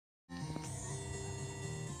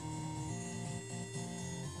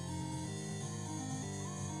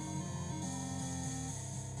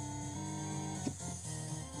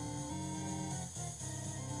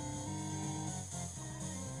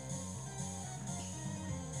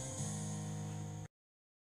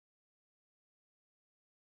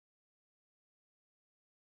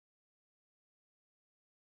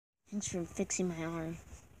Thanks for fixing my arm.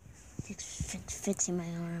 Fixing my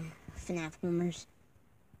arm, Fnaf boomers.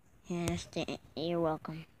 Yes, you're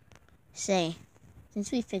welcome. Say,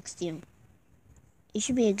 since we fixed you, you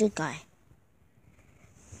should be a good guy.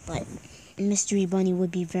 But Mystery Bunny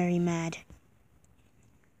would be very mad.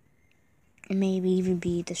 Or maybe even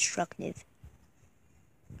be destructive.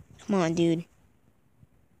 Come on, dude.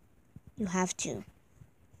 You have to.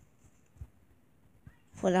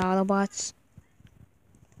 For the Autobots.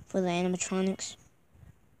 For the animatronics.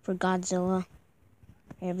 For Godzilla.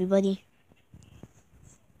 Everybody.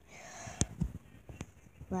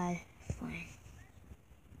 But fine.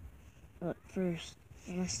 But first,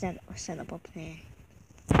 I must set up a plan.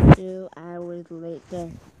 2 hours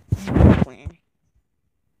later, plan.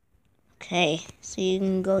 Okay, so you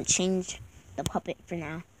can go change the puppet for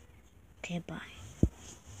now. Okay, bye.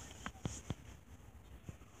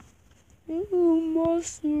 Oh,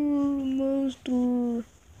 master.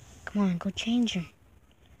 Come on, go change him.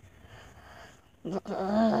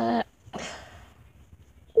 Oh,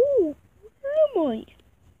 where am I?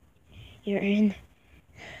 You're in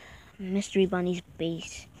Mystery Bunny's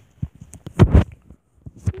base.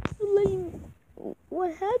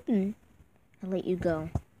 What happened? I let you go.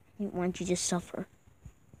 I didn't want you to suffer.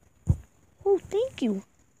 Oh, thank you.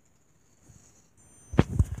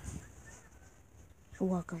 You're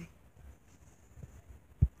welcome.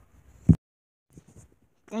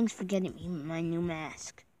 Thanks for getting me my new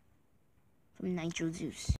mask from Nitro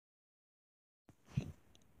Zeus.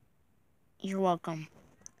 You're welcome.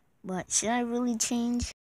 But should I really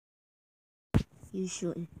change? You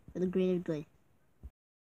should, for the greater good.